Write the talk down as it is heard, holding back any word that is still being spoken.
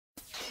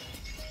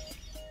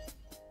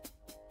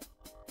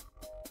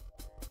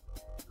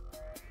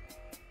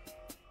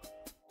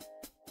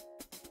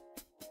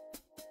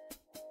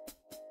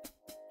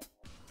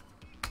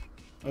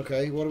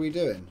Okay, what are we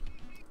doing?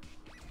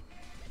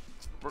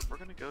 We're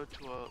gonna go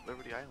to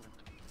Liberty Island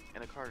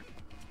in a car.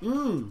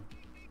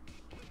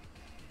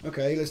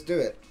 Okay, let's do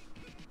it.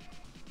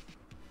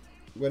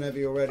 Whenever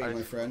you're ready,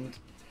 my friend.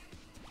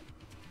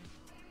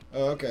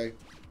 Oh, okay.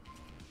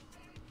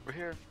 We're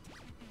here.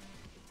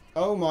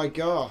 Oh my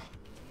god.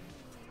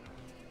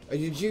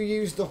 Did you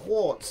use the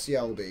Hwarts,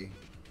 Yelby?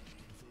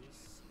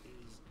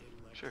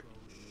 Sure.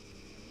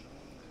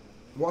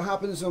 What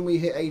happens when we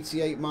hit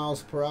 88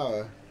 miles per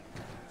hour?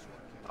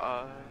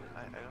 I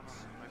don't know.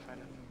 I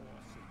find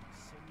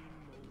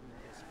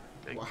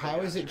it. Well,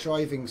 how is it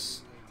driving?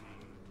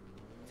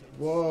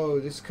 Whoa,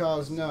 this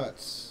car's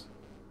nuts.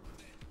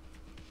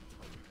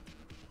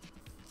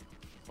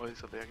 Wait,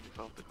 so they actually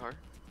fell off the car?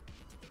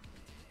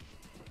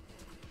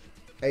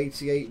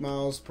 88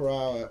 miles per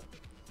hour.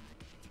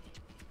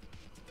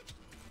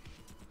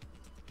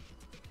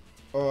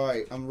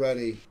 Alright, I'm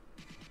ready.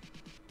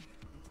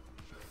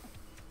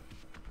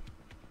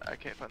 I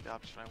can't find the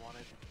option I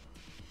wanted.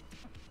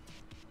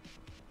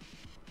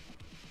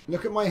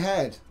 Look at my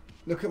head.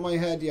 Look at my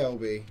head,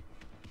 Yelby.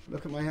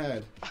 Look at my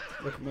head.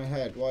 Look at my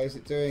head. Why is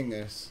it doing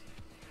this?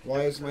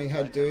 Why is my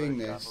head doing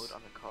this?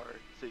 On the car,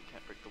 so you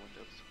can't break the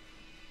windows.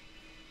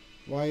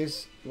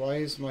 Why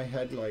is my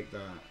head like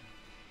that?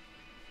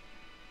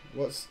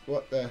 What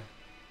the?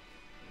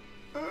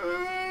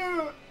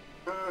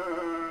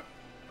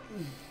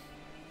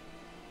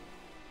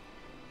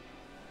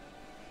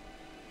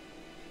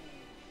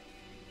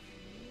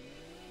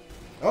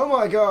 Oh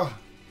my god!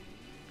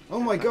 Oh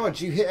my god,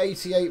 you hit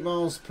 88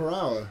 miles per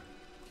hour.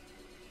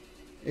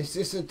 Is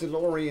this a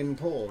DeLorean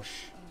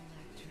Porsche?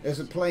 There's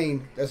a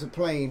plane. There's a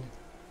plane.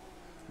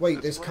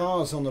 Wait, there's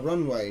cars on the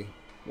runway.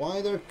 Why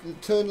are there...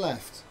 Turn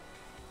left.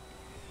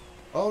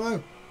 Oh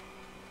no.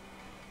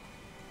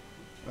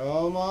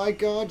 Oh my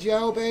god,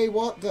 Yelby,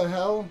 what the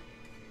hell?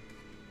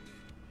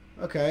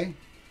 Okay.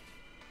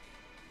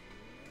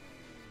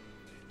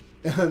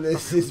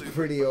 This is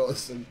pretty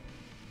awesome.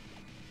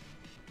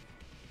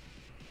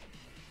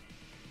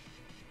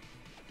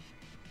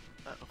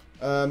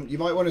 You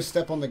might want to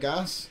step on the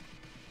gas.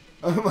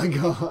 Oh my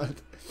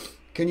god.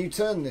 Can you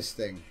turn this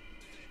thing?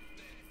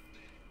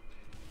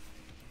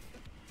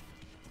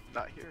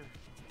 Not here.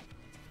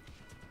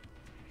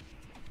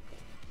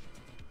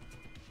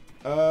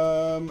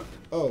 Oh.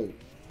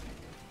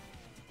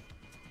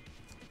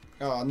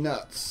 Oh,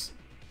 nuts.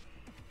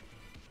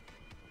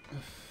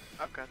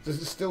 Okay.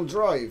 Does it still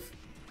drive?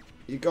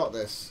 You got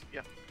this?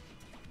 Yeah.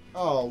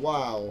 Oh,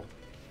 wow.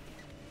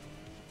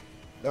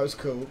 That was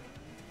cool.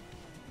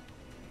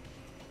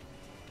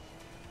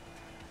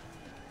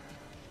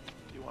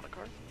 Do you want a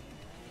car?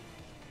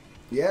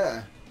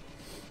 Yeah.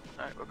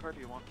 Alright, what car do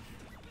you want?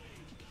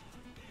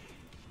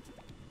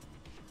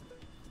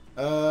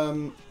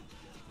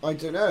 I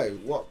don't know.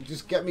 What?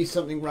 Just get me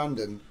something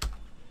random.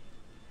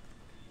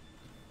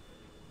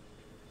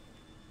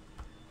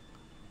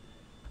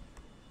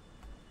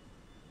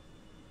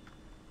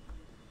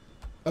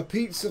 A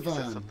pizza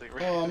van.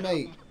 Oh,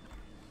 mate.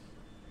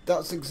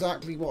 That's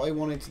exactly what I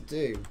wanted to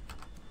do.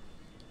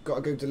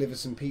 Gotta go deliver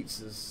some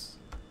pizzas.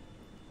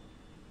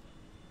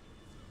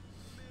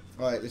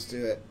 Alright, let's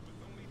do it.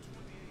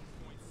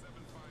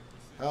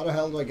 How the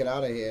hell do I get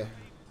out of here?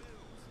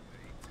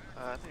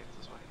 I think it's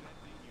this way.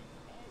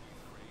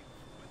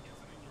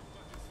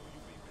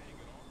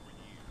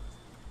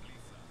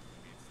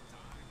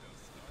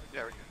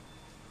 Yeah, we're good.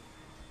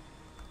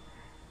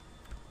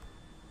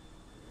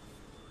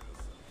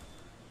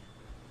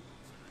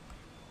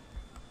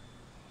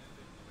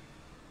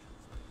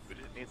 We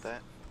didn't need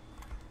that.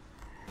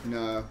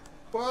 No.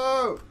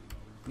 Whoa!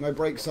 My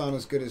brakes aren't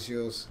as good as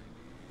yours.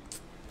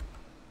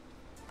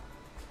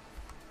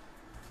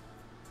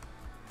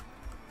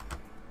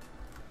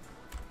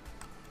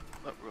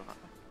 Oh, we're not.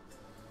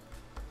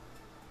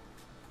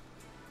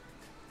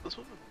 This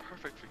one was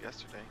perfect for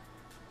yesterday.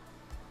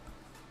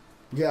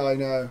 Yeah, I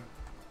know.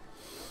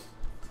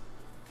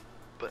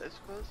 But I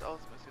suppose I was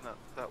missing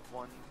that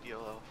one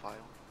DLL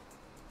file.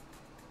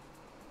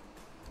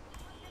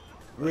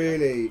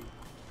 Really?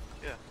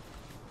 Yeah.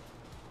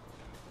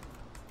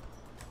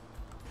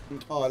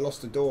 Oh, I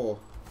lost a door.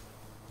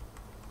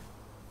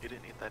 You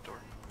didn't need that door.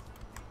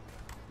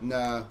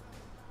 Nah.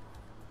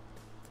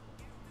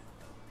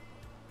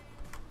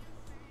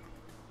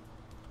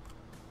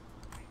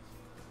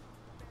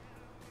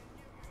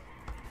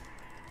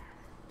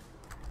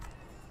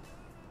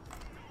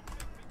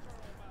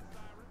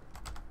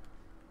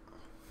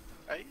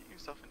 Are you getting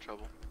yourself in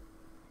trouble?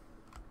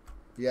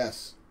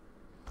 Yes.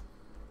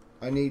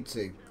 I need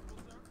to.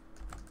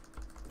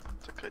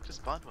 It's okay,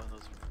 just spawn one of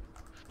those.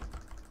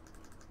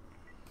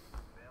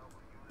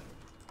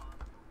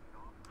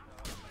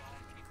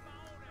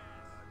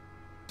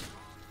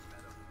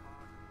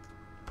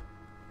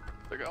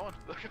 They're going.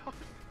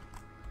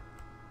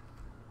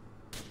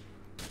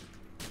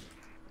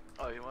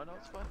 Oh, you wanna know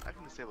what's fun? I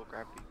can disable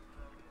gravity.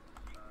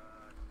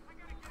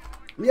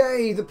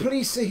 Yay, the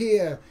police are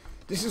here!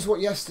 This is what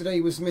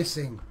yesterday was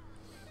missing.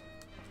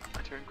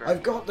 I turned gravity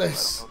I've got off, but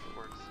this! I don't know if it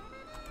works.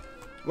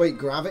 Wait,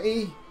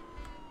 gravity?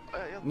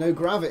 Oh yeah, No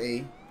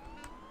gravity.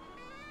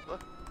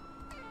 Look.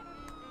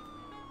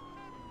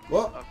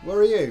 What? Where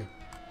are you?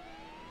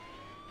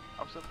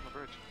 I'm stuck on the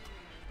bridge.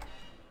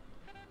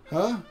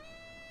 Huh?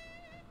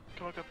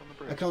 Come look up on the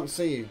bridge. I can't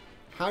see you.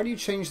 How do you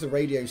change the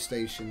radio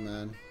station,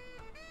 man?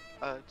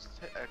 Just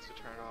hit X to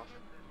turn it off.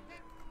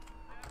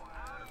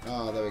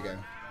 Ah, there we go.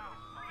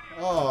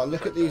 Oh,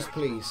 look at these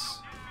police.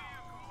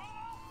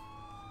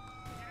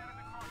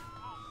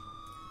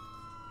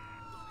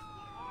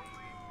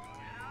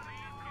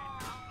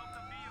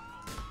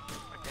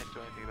 I can't do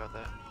anything about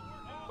that.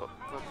 Oh,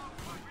 look.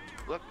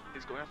 Look,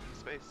 he's going off into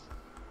space.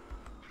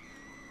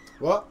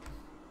 What?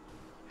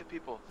 Hit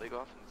people, they go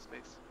off into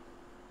space.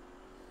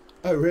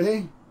 Oh,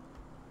 really?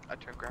 I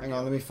turn gravity. Hang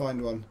on, let me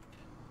find one.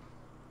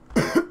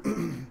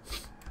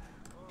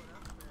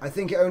 I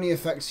think it only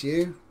affects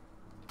you.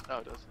 No,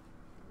 it doesn't.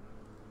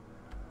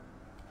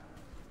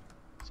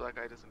 So that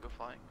guy doesn't go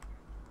flying.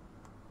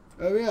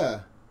 Oh,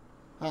 yeah.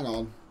 Hang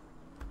on.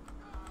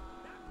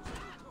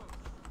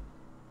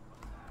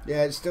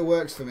 Yeah, it still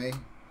works for me.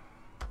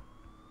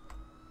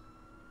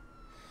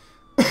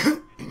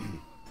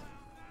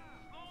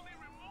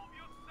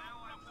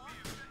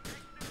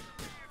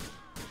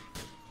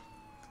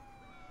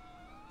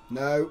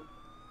 No.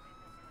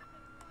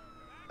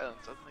 Oh,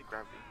 suddenly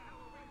gravity.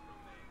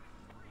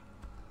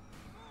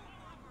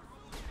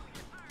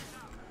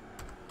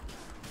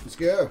 Let's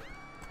go.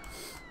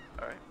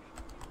 Alright.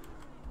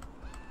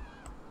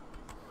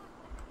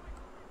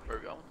 Where are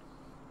we going?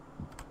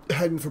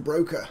 Heading for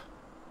Broker.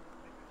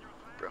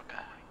 Broke.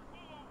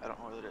 I don't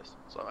know where that is,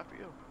 so I'm after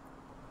you.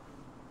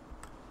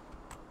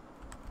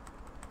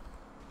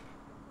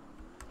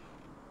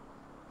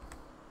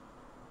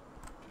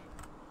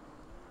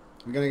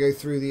 I'm going to go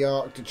through the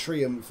Arc de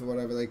Triomphe, or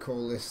whatever they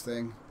call this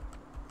thing.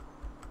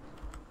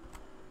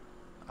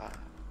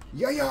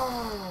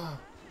 Yeah!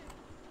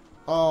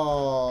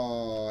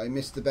 Oh, I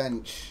missed the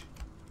bench.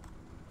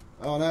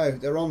 Oh no,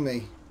 they're on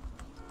me.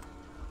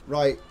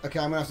 Right, okay,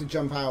 I'm going to have to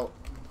jump out.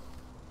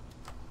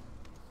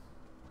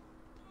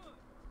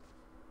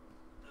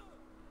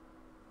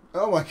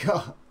 Oh my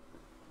god.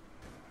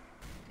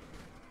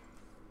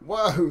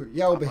 Whoa, I'm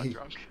Yelby. not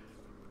drunk.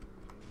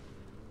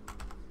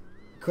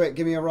 Quick,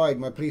 give me a ride.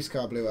 My police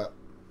car blew up.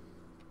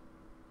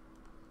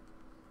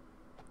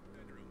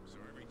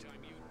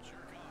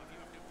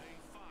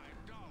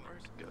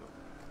 Where's it go?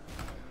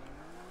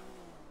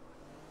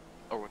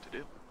 Or what to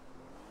do?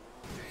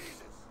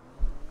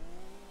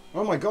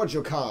 Oh my god,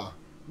 your car.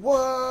 Whoa!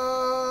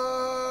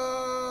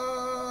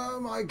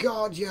 My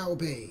god,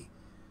 Yelby.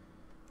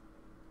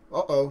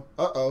 Uh-oh,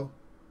 uh-oh.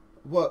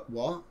 What?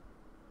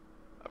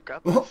 I've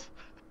got What?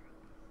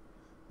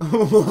 this.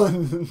 What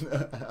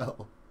the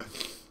hell?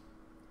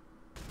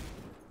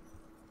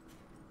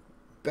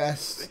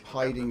 Best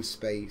hiding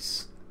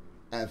space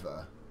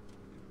ever.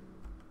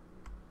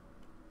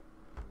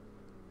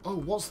 Oh,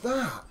 what's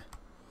that?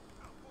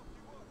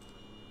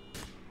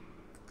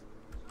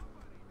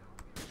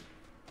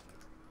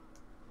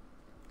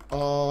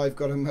 Oh, I've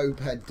got a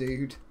moped,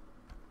 dude.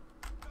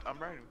 I'm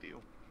riding with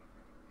you.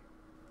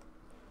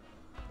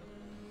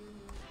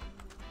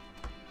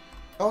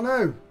 Oh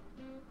no!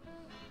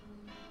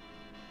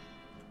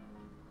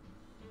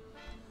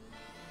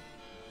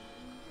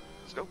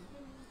 Let's go.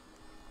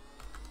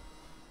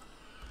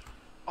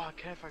 Oh, I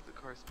can't affect the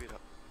car speed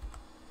up.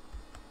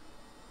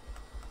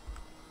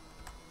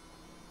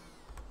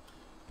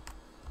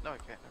 No, I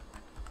can't. Never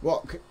mind.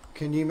 What?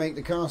 Can you make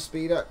the car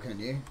speed up, can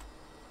you?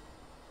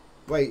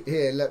 Wait,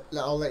 here,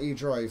 I'll let you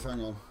drive,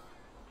 hang on.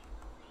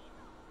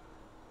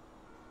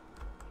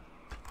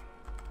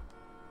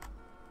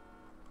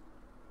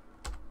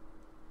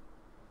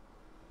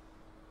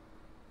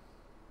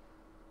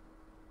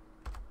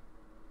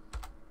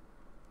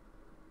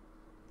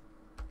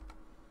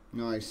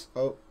 Nice.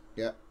 Oh,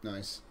 yeah,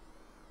 nice.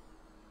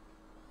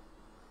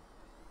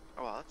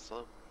 Oh wow, that's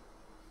slow.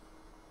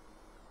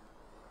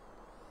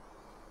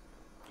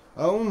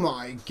 Oh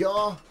my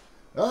god!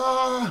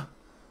 Ah!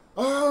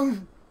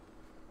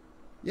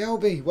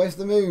 Yelby, where's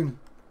the moon?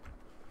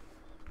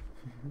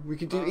 We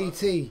could do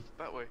E.T.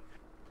 That way.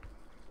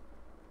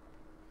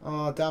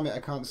 Oh, damn it, I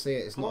can't see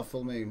it. It's not a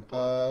full moon. Pull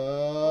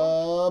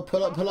up.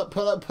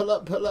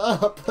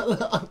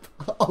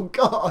 Oh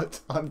god,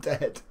 I'm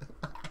dead.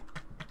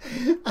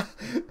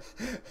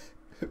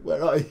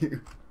 Where are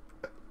you?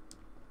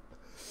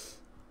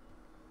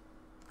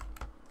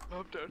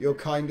 I'm down. You're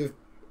kind of...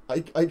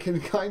 I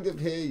can kind of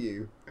hear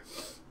you.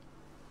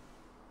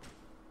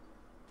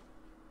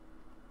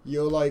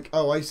 You're like...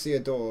 Oh, I see a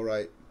door,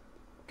 right.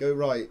 Go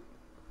right.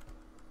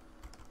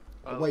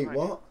 Oh, Wait, right.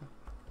 what?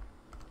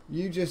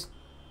 You just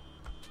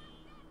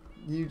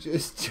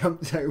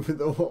jumped over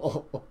the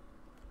wall.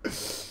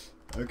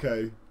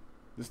 Okay,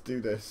 let's do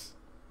this.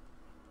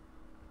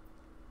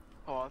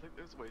 Oh, I think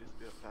there's a way to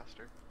speed up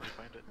faster. Let me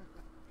find it.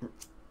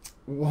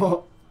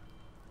 What?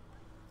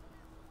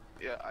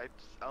 Yeah, I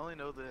only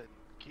know the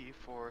key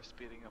for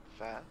speeding up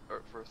fast,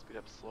 or for speed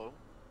up slow.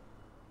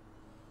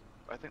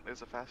 I think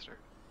there's a faster.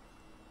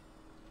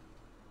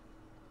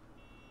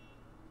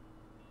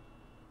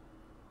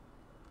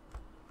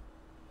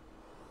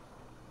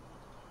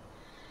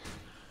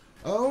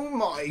 Oh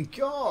my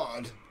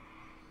god!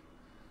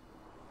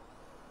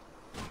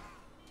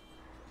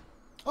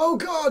 Oh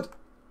god!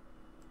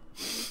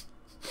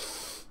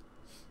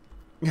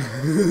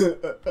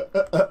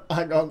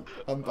 Hang on,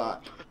 I'm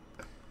back.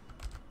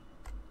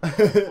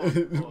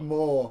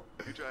 More.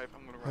 You drive,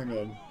 I'm gonna run. Hang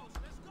on.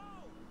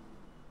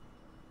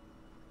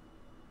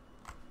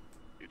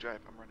 You drive,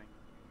 I'm running.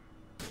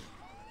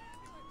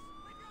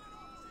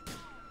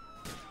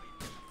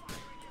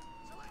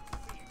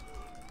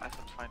 I have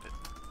to find it.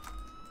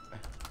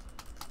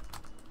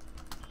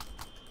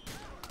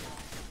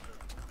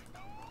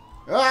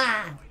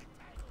 Ah!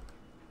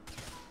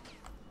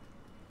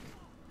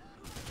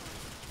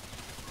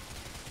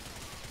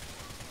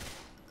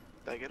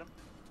 Did I get him?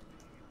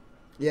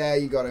 Yeah,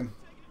 you got him.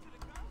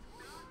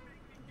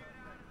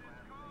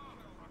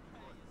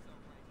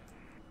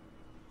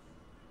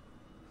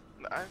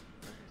 No, where is it?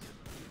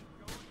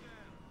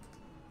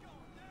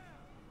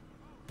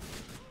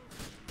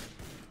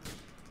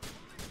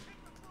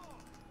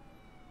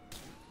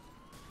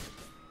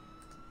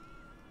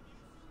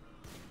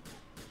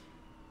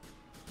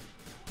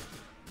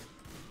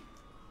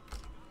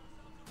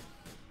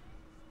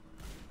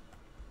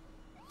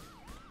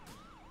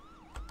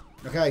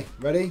 Okay,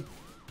 ready?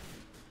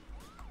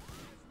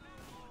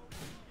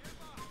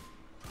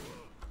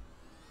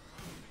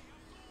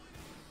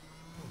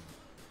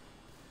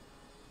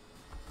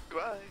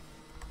 Goodbye.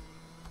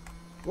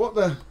 What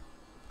the?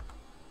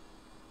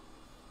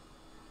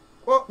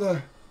 What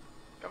the?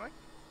 Coming?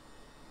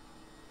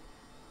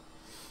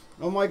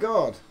 Oh my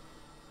god.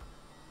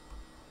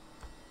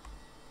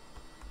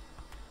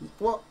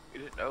 What? You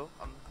didn't know?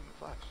 I'm the Human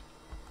Flash.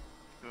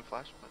 Human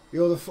Flash, but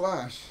You're the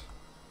Flash.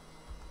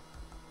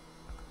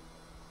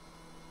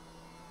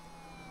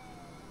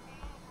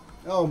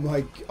 Oh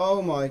my,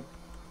 oh my.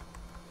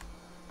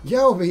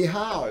 Yelby,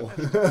 how?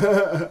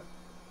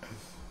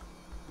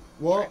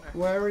 What?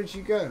 Where did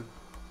you go?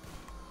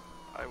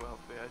 I will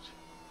help the edge.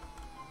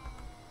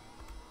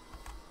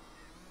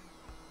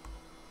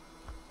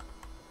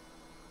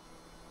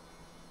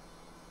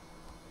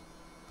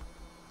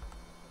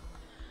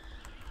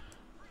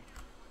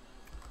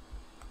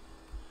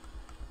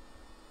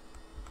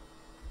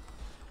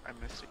 I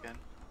missed again.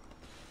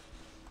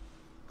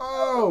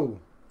 Oh!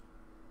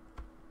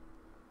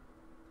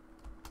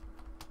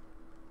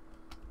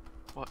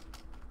 What?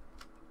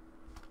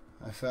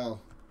 I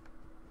fell.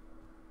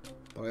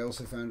 But I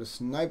also found a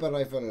sniper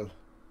rifle.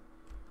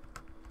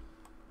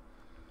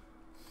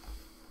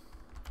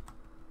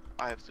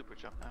 I have super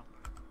jump now.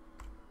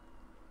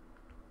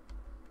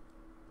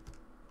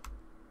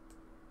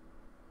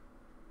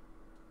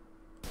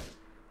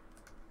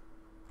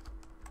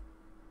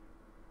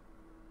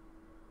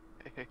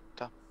 Hey, hey,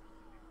 Tom.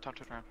 Tom,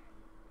 turn around.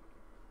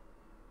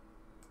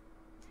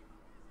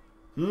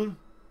 Hmm?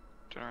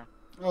 Turn around.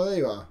 Oh, there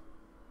you are.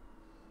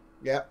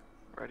 Yep.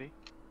 Ready?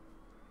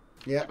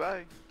 Yep.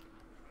 Goodbye.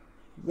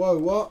 Whoa,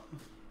 what?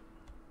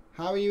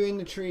 How are you in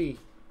the tree?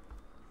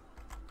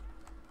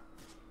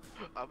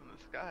 Up in the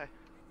sky.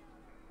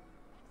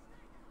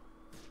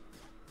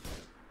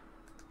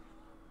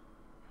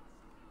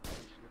 What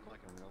you look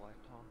like in real life,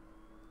 Tom?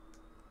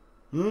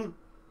 Hmm?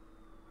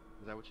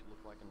 Is that what you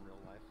look like in real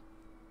life?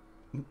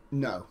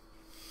 No.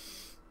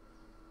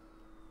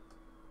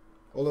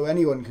 Although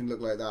anyone can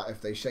look like that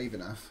if they shave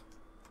enough.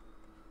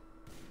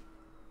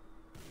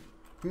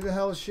 Who the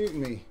hell is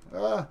shooting me?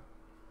 Ah!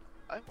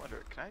 I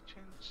wonder, can I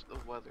change the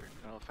weather and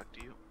it'll affect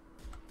you?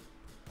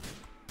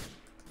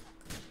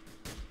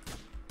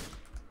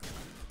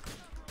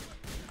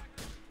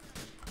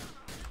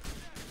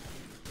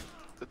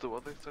 Did the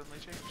weather suddenly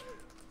change?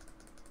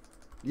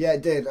 Yeah,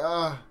 it did.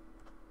 Ah!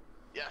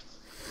 Yes!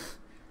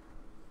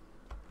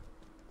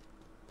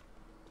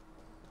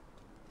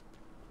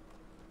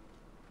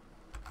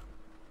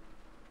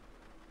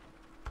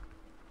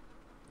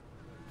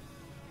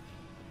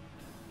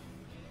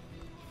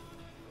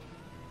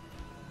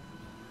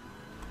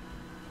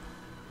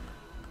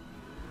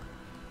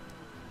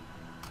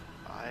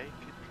 I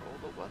control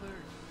the weather.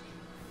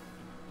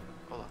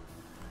 Hold on.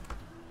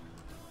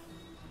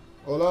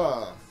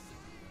 Hola!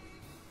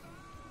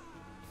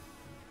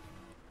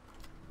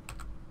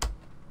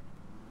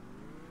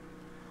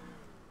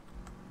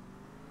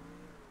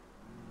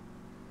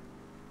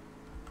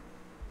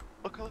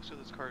 What color should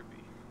this card be?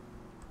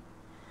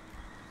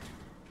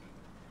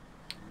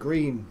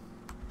 Green.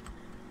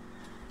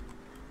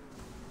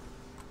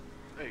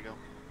 There you go.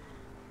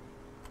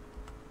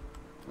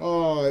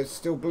 Oh, it's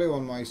still blue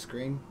on my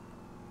screen.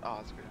 Oh,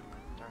 that's good.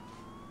 Darn.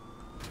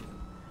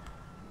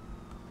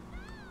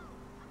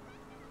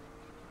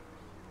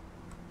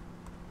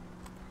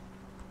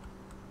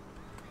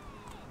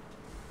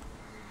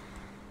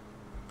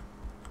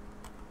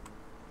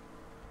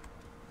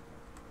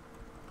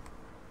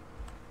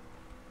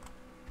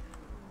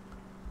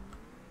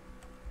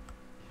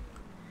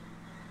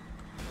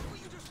 What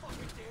you just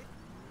fucking did?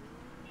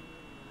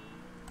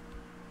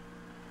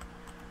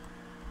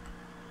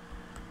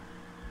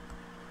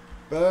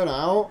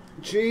 Burnout?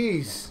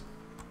 Jeez.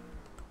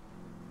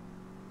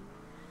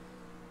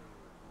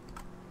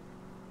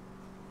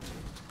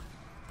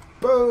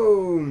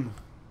 Boom!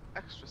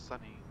 Extra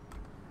sunny.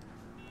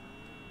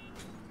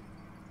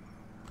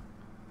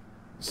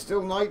 It's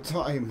still night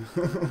time.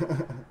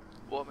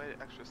 Well, it made it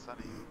extra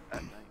sunny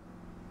at night.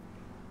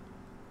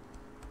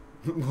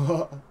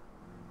 What?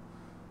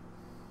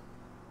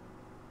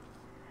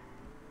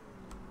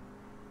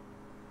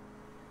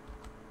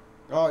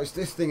 Oh, it's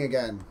this thing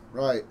again.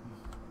 Right.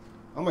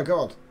 Oh my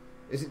god.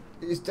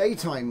 It's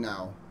daytime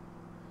now.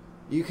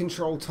 You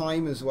control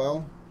time as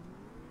well?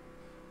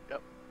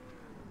 Yep.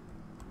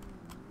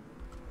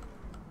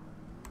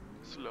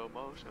 Slow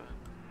motion.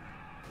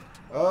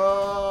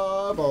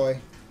 Oh boy.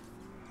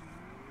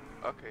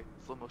 Okay,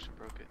 slow motion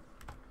broke it.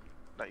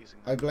 Not using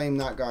I that. blame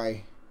that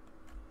guy.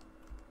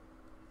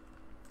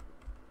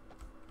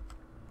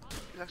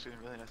 It's actually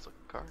a really nice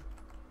looking car.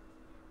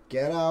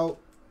 Get out.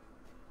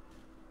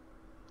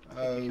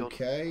 I think you killed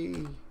Okay.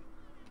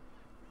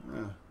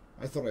 Ah,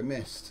 I thought I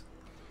missed.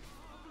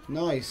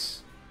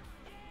 Nice.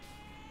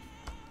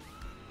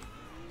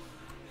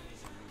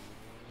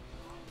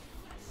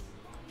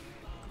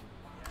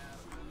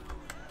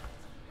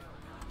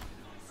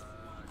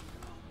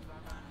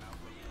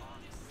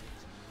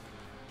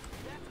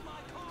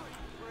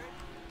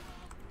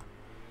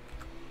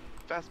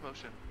 Fast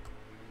motion.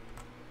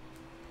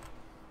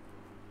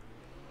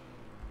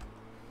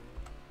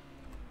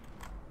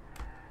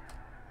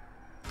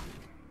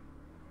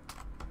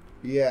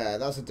 Yeah,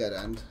 that's a dead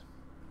end.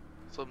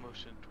 Slow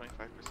motion, 25%.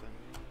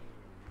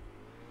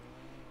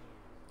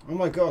 Oh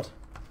my god.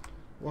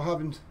 What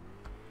happened?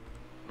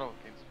 No,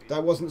 game speed.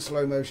 That wasn't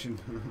slow motion.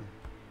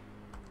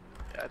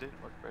 Yeah, it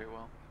didn't work very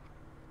well.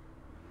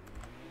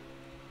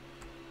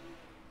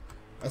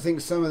 I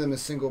think some of them are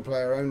single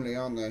player only,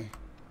 aren't they?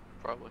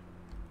 Probably.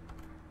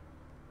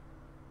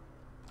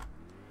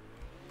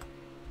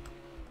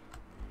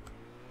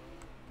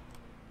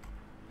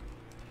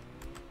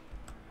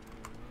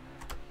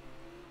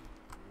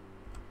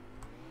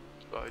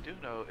 What I do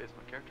know is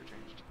my character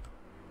changed.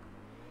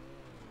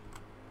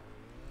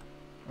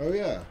 Oh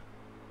yeah.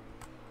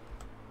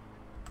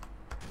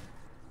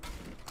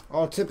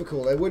 Oh,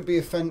 typical. There would be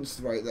a fence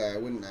right there,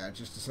 wouldn't there?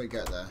 Just as I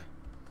get there.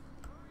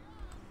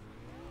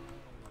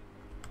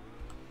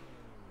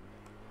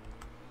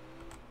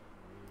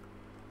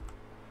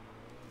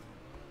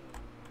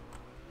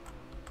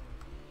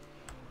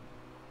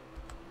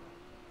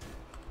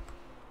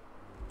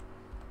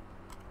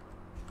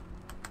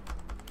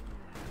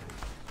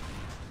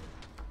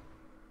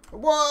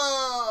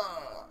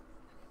 Whoa!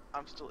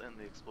 I'm still in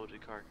the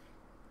exploded car.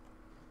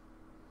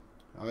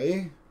 Are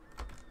you?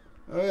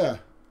 Oh yeah.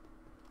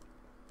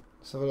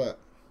 Let's have a look.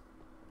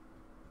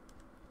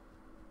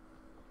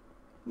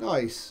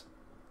 Nice.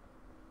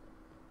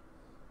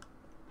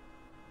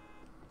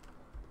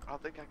 I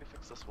don't think I can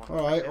fix this one.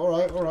 Alright,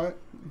 alright, alright.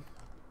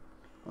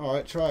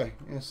 Alright, try.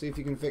 Yeah, see if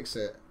you can fix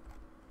it.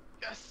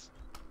 Yes!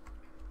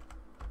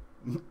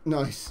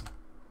 Nice.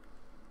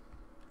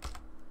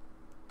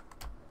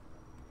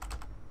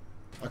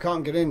 I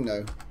can't get in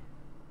though.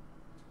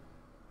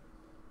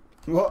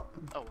 What?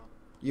 Oh well.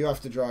 You have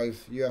to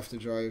drive. You have to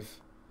drive.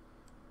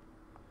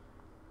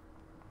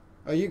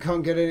 Oh, you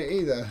can't get in it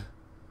either.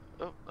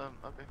 Oh,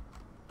 okay.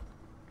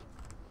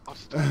 I'll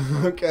just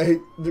Okay,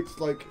 looks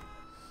like...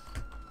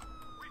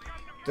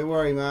 Don't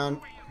worry, man.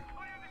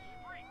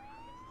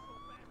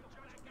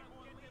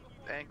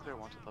 and clear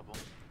wanted level.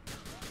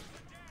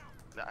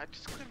 Nah, I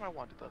just cleared my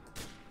wanted level.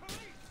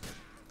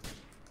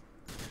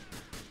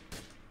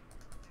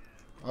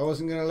 I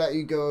wasn't going to let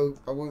you go.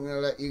 I wasn't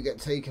going to let you get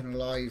taken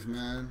alive,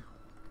 man.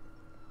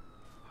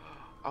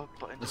 I'll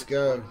put into Let's the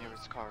go.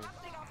 nearest car.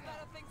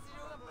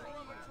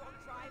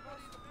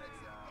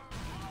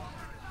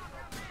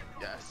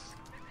 Yes.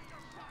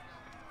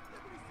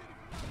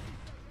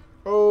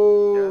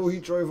 Oh, Yes. he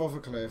drove off a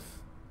cliff.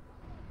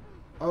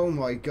 Oh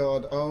my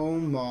god. Oh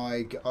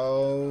my.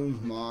 Oh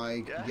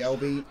my. Yes.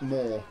 Yelby,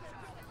 more.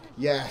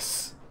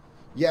 Yes.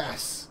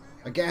 Yes.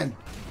 Again.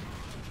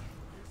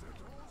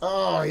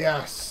 Oh,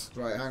 yes.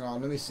 Right, hang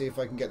on. Let me see if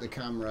I can get the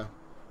camera.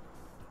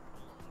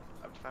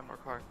 I have to find more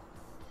car.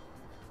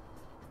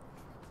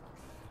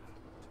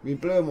 We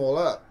blew them all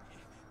up.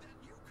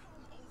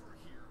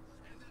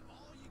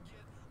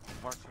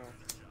 More car.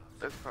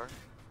 There's a car.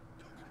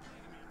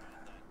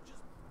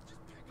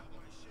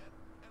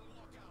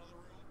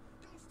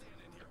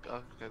 Oh,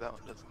 okay, that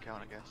one doesn't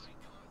count, I guess.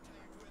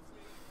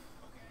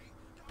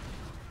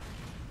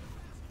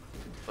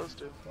 Those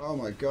two. Oh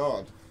my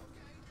god.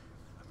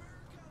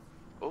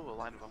 Oh, a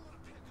line of them.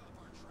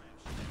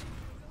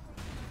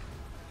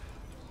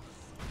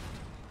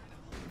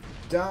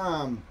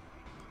 Damn.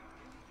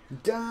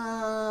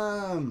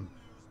 Damn.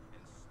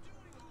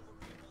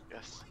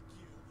 Yes.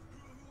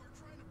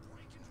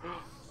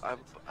 I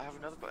have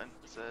another button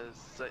that says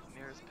set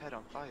nearest pet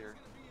on fire.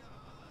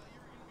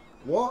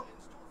 What?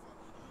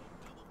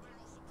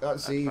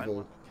 That's I'd find evil.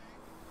 one.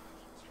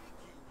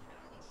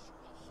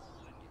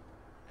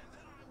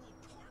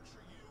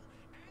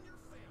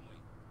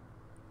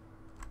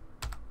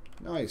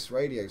 Nice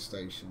radio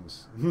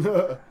stations.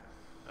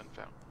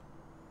 Unfound.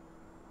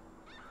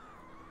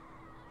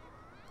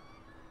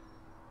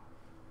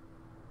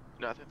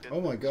 No, I think the Oh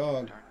my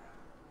god. turn.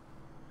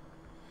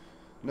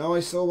 No,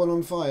 I saw one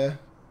on fire.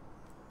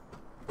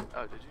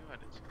 Oh, did you? I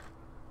didn't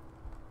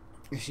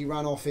see. She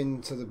ran off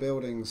into the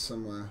buildings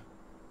somewhere.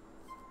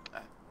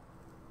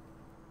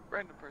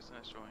 Random person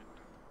has joined.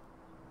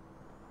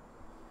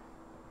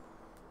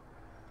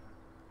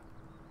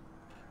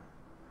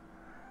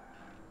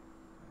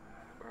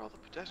 Where are all the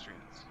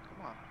pedestrians?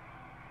 Come on.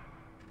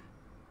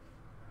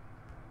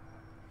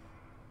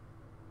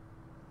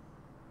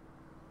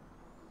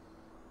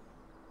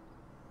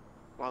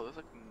 Wow, there's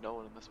like no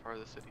one in this part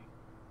of the city.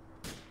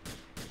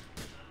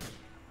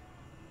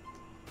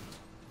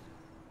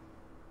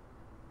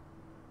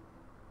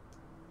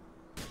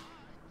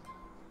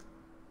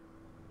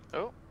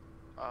 Oh,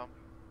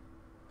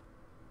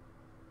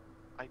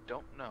 I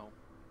don't know.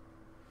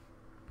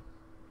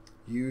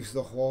 Use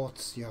the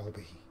horts,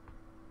 Yelby.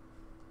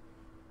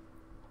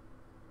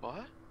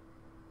 What?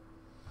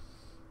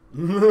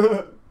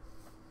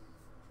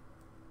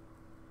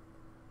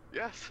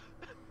 Yes.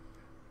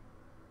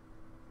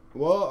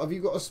 What? Have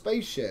you got a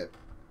spaceship?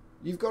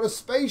 You've got a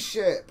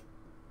spaceship!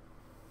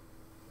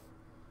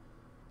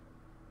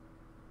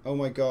 Oh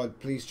my god,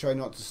 please try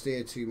not to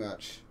steer too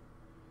much.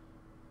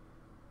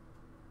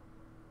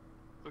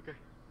 Okay.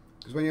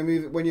 Because when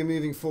you're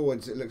moving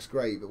forwards it looks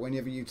great, but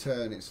whenever you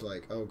turn it's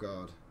like, oh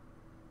god.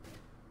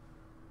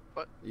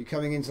 What? Are you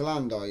coming into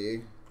land, are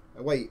you?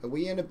 Oh, wait, are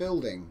we in a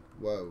building?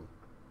 Whoa.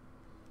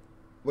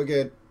 We're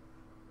good.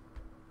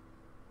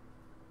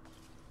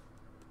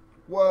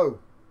 Whoa!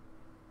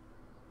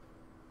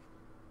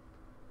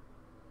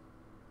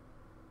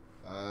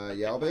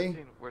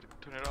 Yelby? Where to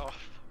turn it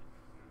off?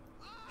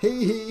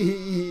 Hee hee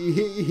hee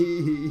hee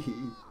hee hee.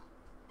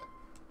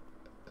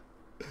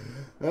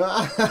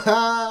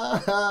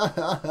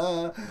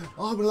 Oh,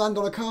 I'm gonna land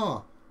on a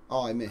car.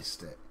 Oh, I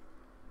missed it.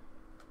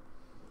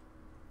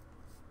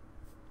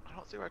 I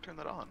don't see where I turned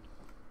that on.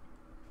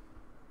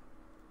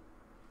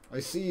 I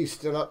see you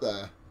still up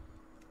there.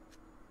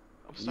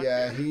 I'm stuck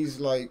Yeah, here.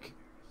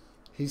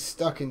 he's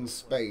stuck in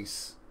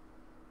space.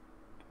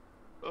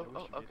 Oh, I wish you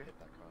did okay. hit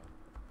that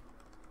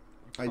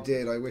car. I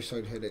did. I wish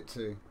I'd hit it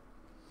too.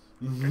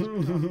 Catch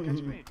me, Tom,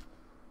 catch me.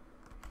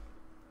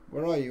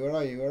 Where are you? Where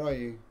are you? Where are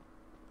you?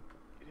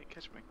 You didn't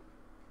catch me.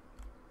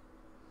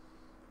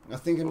 I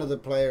think another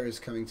player is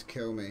coming to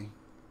kill me.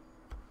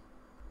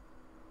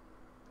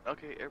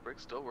 Okay, air brake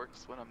still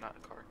works when I'm not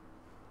in a car.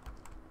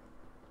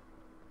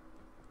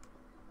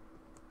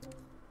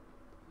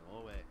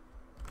 No way.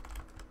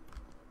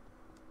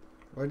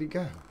 Where'd he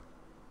go?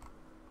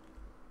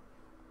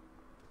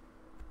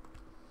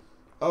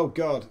 Oh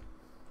god.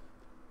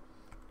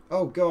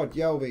 Oh god,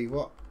 Yelby,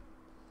 what?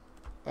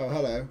 Oh,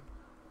 hello.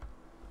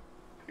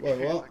 Wait, Give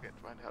me a what? second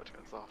to find out it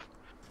turns off.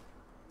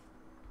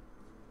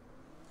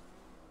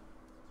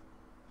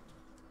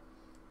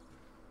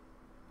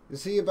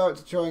 Is he about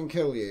to try and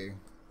kill you?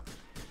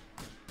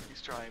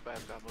 He's trying, but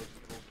I've downloaded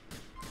people.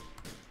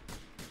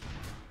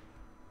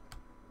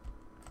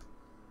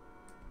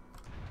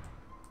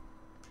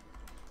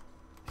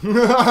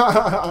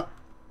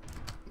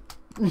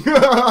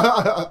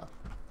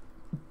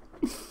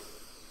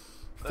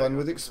 Fun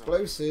with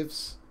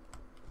explosives.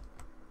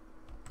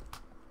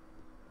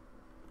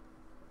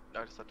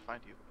 No, I just have to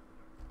find you.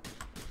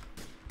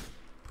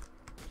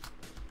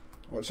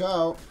 Watch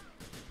out.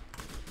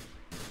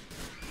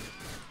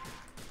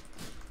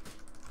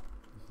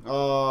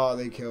 Oh,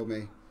 they killed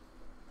me.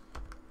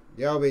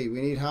 Yelby,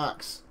 we need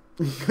hacks.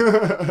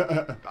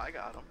 I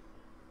got him.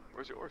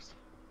 Where's yours?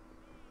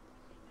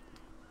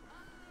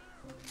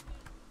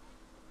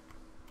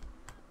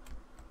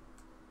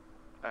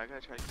 I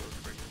gotta try to kill this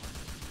regular one.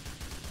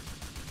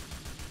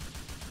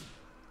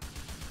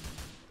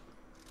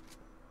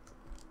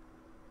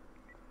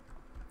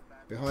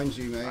 Behind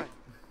you, mate. Hi.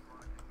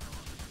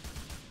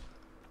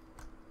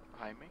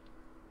 Behind me?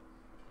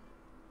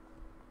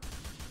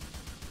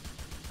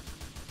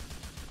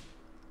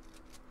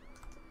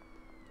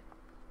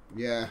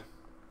 Yeah.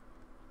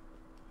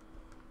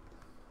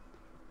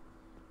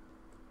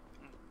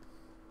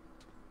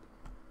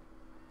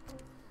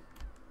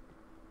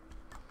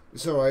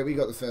 It's alright, we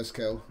got the first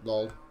kill.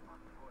 Lol.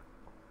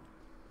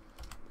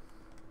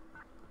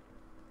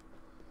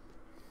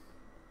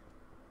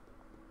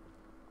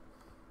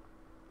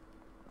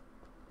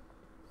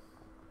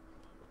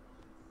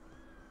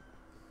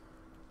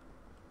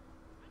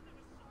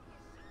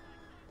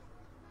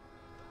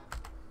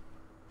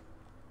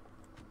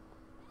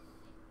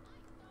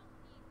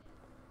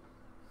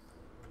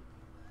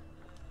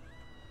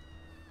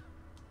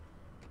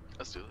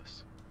 Let's do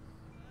this.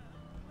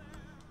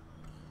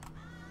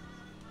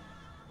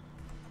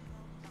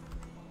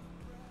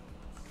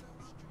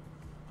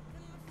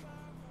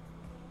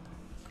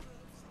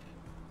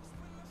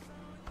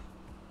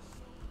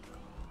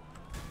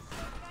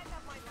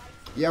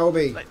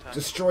 Yelby, Nighttime.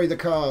 destroy the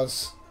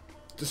cars.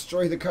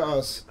 Destroy the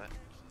cars. Get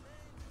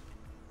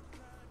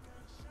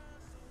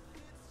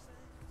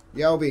that.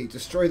 Yelby,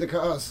 destroy the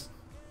cars.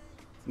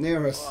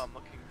 Near us. Oh, I'm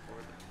looking for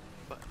the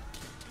button.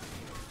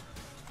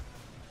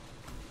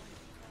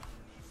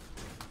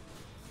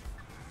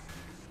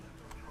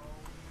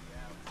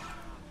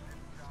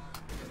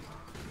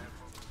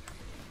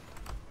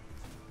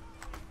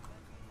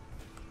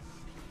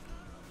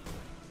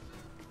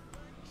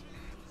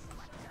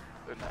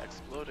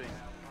 Loading.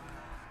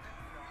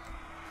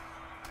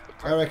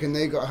 I reckon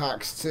they got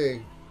hacks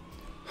too.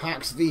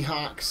 Hacks v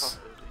hacks.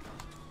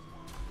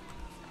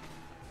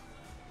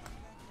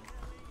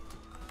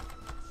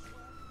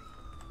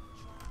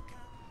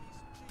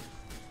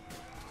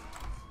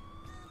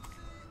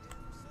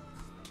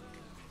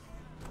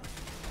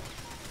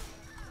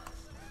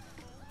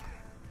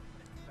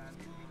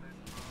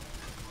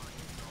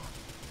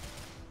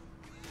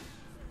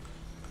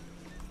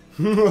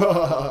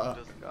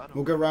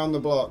 We'll go round the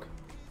block.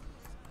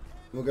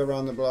 We'll go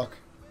round the block.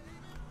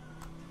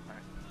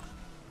 Alright.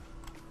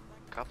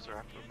 Cops are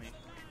after me.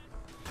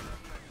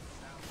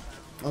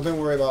 Oh, don't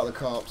worry about the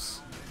cops.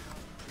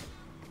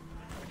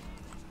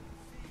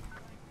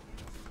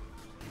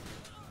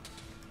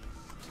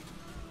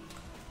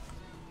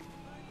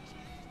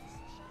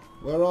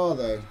 Where are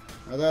they?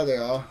 Oh, there they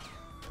are.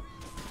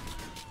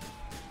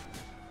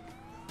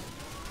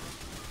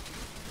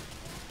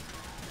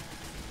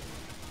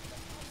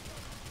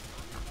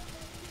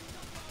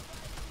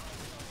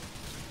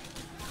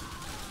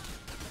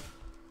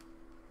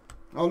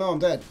 Oh no, I'm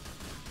dead.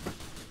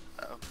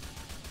 Uh-oh.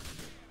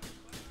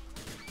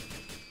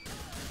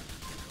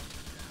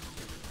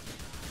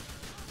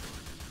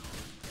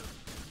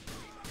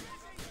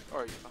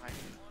 Or are you behind me?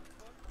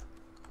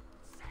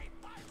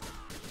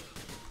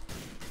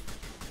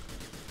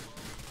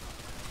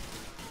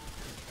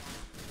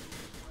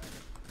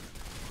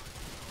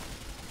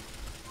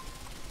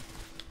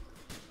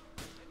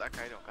 That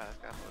guy don't got his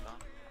scaffold on.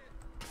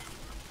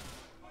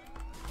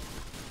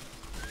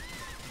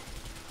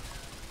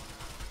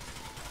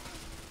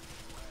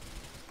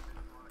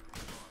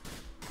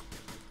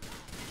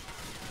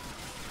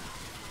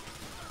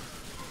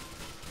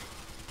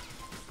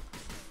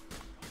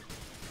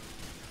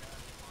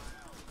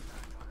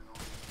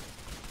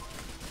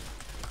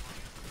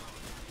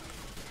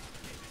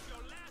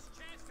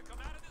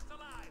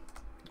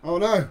 Oh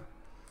no!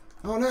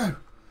 Oh no!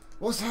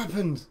 What's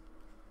happened?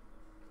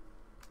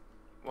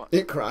 What?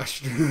 It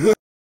crashed.